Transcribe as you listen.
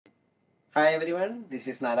Hi everyone, this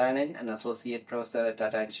is Narayanan, an associate professor at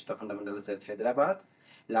Tata Institute of Fundamental Research, Hyderabad.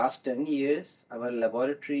 Last 10 years, our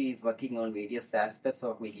laboratory is working on various aspects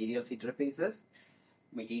of materials interfaces,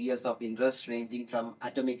 materials of interest ranging from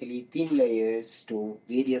atomically thin layers to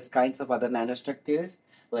various kinds of other nanostructures,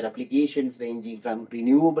 where applications ranging from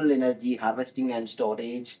renewable energy harvesting and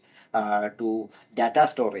storage to data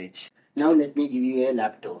storage. Now let me give you a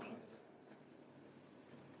lab tour.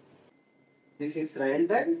 This is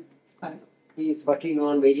Ryan. He is working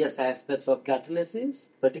on various aspects of catalysis,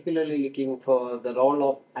 particularly looking for the role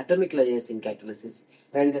of atomic layers in catalysis.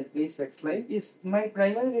 And please explain. Yes, my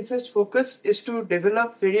primary research focus is to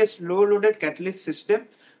develop various low-loaded catalyst system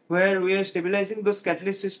where we are stabilizing those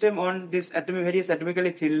catalyst system on this various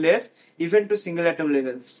atomically thin layers, even to single atom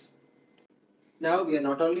levels. Now we are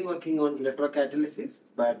not only working on electrocatalysis,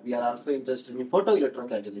 but we are also interested in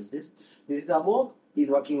photoelectrocatalysis. This is Amog. He is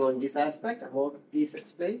working on this aspect. Amog, please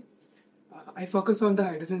explain. I focus on the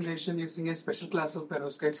hydrogen reaction using a special class of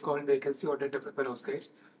perovskites called vacancy ordered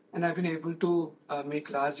perovskites, and I've been able to make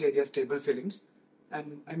large area stable films.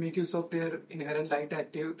 And I make use of their inherent light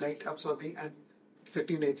active, light absorbing, and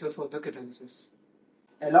effective nature for the catalysis.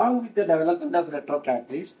 Along with the development of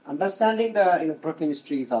electrocatalysts, understanding the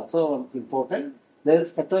electrochemistry is also important. There is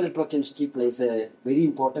spectroelectrochemistry plays a very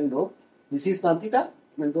important role. This is Nandita.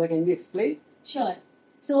 Nandita, can you explain? Sure.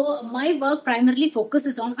 So my work primarily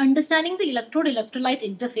focuses on understanding the electrode-electrolyte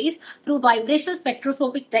interface through vibrational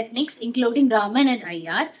spectroscopic techniques, including Raman and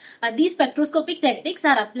IR. These spectroscopic techniques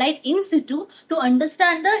are applied in situ to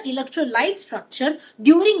understand the electrolyte structure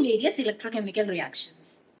during various electrochemical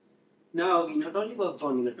reactions. Now, we not only work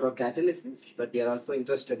on electrocatalysis, but we are also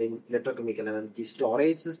interested in electrochemical energy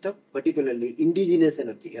storage system, particularly indigenous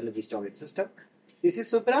energy storage system. This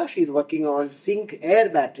is Subra. She is working on zinc air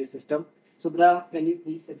battery system. Subra, can you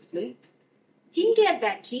please explain? Zinc air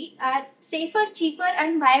battery are safer, cheaper,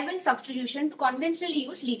 and viable substitution to conventionally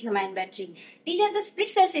used lithium-ion battery. These are the split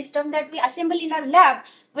cell system that we assemble in our lab,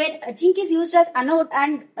 where zinc is used as anode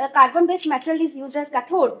and carbon-based material is used as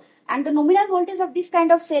cathode. And the nominal voltage of this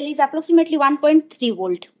kind of cell is approximately 1.3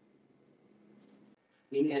 volt.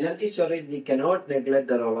 In energy storage, we cannot neglect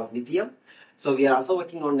the role of lithium. So we are also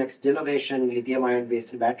working on next generation lithium-ion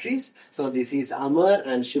based batteries. So this is Amar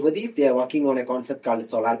and Shubhadeep. They are working on a concept called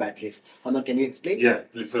solar batteries. Amar, can you explain? Yeah,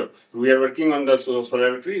 please, sir. We are working on the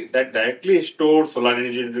solar battery that directly stores solar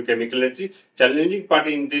energy into chemical energy. Challenging part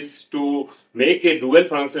in this to make a dual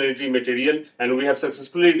functionality material, and we have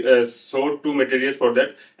successfully sold two materials for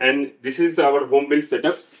that. And this is our home build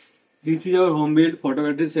setup. This is our home build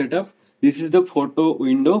photovoltaic setup. This is the photo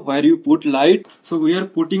window where you put light. So we are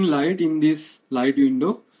putting light in this light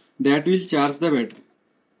window that will charge the battery.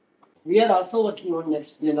 We are also working on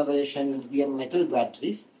next generation lithium metal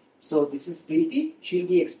batteries. So this is Preeti. She'll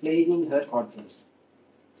be explaining her concepts.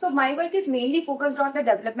 So my work is mainly focused on the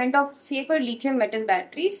development of safer lithium metal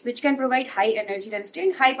batteries, which can provide high energy density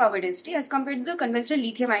and high power density as compared to the conventional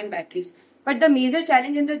lithium ion batteries. But the major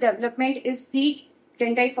challenge in the development is the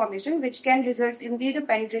dendrite formation, which can result in the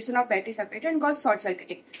penetration of battery separator and cause short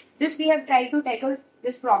circuiting. This we have tried to tackle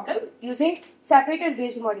this problem using separator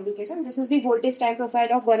based modification. This is the voltage time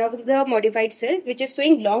profile of one of the modified cells, which is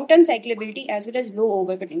showing long term cyclability as well as low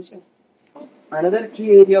overpotential. Another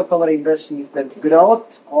key area of our industry is the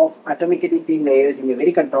growth of atomically thin layers in a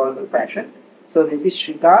very controllable fashion. So this is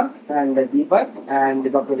Shrikant and Deepak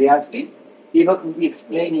and Dr. Riyazki. Deepak will be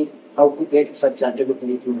explaining how to get such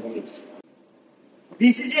atomically thin layers.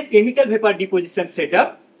 This is a chemical vapor deposition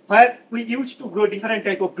setup where we used to grow different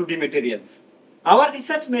type of 2D materials. Our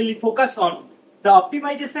research mainly focused on the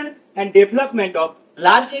optimization and development of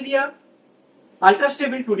large area,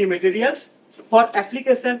 ultra-stable 2D materials for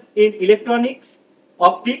application in electronics,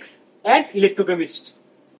 optics, and electrochemistry.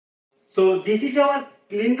 So this is our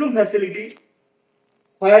clean room facility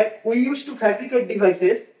where we used to fabricate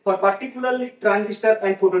devices for particularly transistor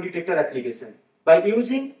and photodetector application by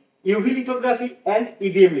using UV lithography and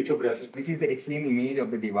EVM lithography. This is the extreme image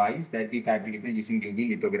of the device that we fabricated using UV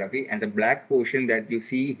lithography, and the black portion that you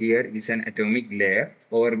see here is an atomic layer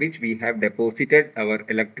over which we have deposited our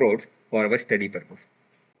electrodes for our study purpose.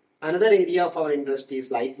 Another area of our industry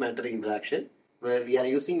is light matter interaction, where we are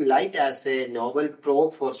using light as a novel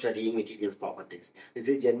probe for studying materials properties. This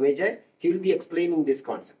is Janmejay. He will be explaining this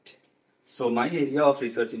concept. So my area of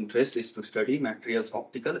research interest is to study materials'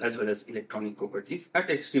 optical as well as electronic properties at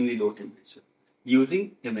extremely low temperature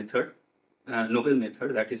using a method, novel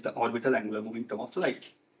method, that is the orbital angular momentum of light.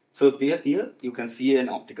 So here you can see an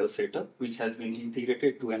optical setup which has been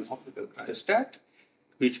integrated to an optical cryostat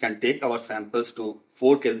which can take our samples to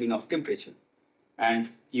 4 Kelvin of temperature. And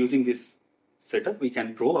using this setup, we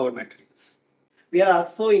can probe our materials. We are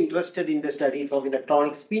also interested in the studies of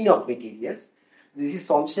electronic spin of materials. This is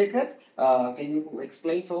Somsekhar. Can you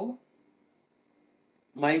explain so?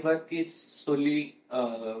 My work is solely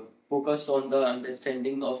focused on the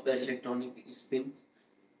understanding of the electronic spins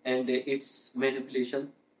and its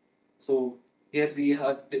manipulation. So here we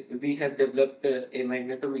have developed a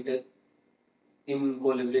magnetometer in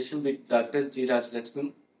collaboration with Dr. G. Raj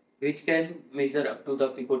Lakshmi, which can measure up to the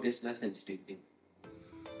picotesla sensitivity.